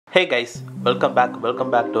Hey guys, welcome back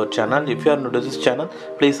to our channel. If you are new to this channel,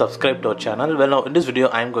 please subscribe to our channel. Well, now in this video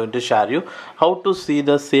I am going to share you how to see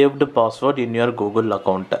the saved password in your Google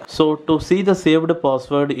account. So to see the saved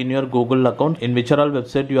password in your Google account, in which all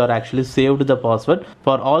website you are actually saved the password,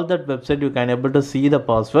 for all that website you can able to see the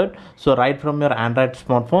password. So right from your Android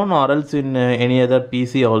smartphone or else in any other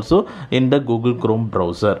PC also in the Google Chrome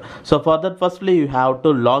browser. So for that, firstly you have to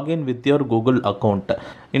log in with your Google account.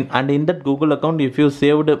 In that Google account, if you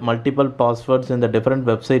saved multiple passwords in the different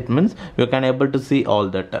website, means you can able to see all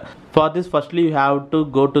that. For this, firstly you have to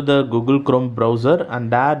go to the Google Chrome browser and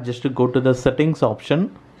there just to go to the settings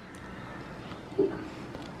option.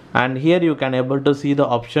 And here you can able to see the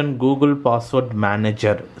option Google Password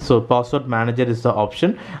Manager. So Password Manager is the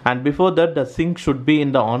option, and before that the sync should be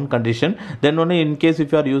in the on condition. Then only in case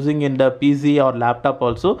if you are using in the PC or laptop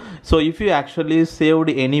also. So if you actually saved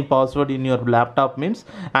any password in your laptop means,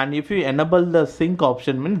 and if you enable the sync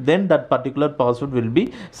option means, then that particular password will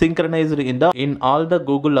be synchronized in all the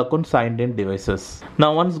Google account signed in devices.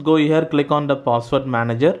 Now once go here, click on the Password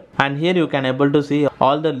Manager, and here you can able to see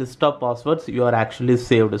all the list of passwords you are actually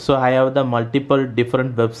saved. So I have the multiple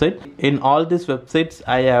different websites. In all these websites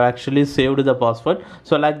I have actually saved the password.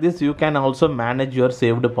 So like this you can also manage your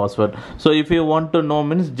saved password. So if you want to know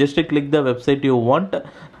means, just click the website you want,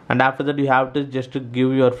 and after that you have to just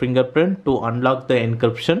give your fingerprint to unlock the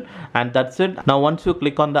encryption, and that's it. Now once you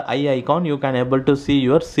click on the eye icon, you can able to see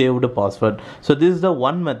your saved password. So this is the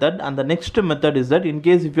one method, and the next method is that in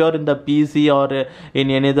case if you are in the PC or in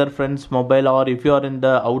any other friend's mobile, or if you are in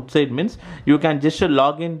the outside means, you can just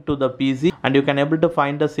log into the PC and you can able to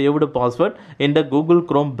find the saved password in the Google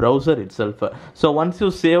Chrome browser itself. So once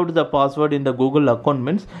you saved the password in the Google account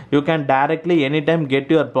means, you can directly anytime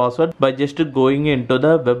get your password by just going into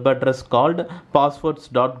the web address called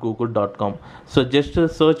passwords.google.com. so just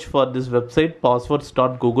search for this website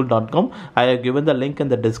passwords.google.com. I have given the link in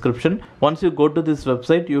the description. Once you go to this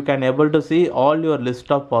website, you can able to see all your list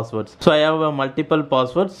of passwords. So I have a multiple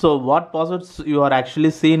passwords. So what passwords you are actually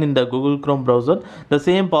seen in the Google Chrome browser, the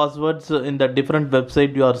same passwords in the different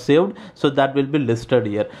website you are saved, so that will be listed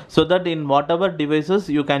here, so that in whatever devices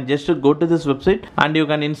you can just go to this website and you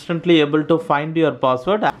can instantly able to find your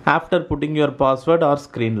password after putting your password or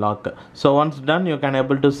screen lock. So once done, you can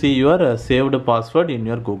able to see your saved password in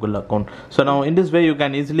your Google account. So now in this way you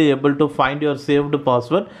can easily able to find your saved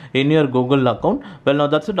password in your Google account. Well, now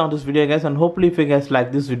that's it on this video guys, and hopefully if you guys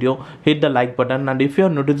like this video, hit the like button, and if you are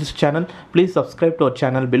new to this channel, please subscribe to our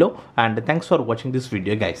channel below, and thanks for watching this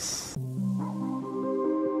video guys.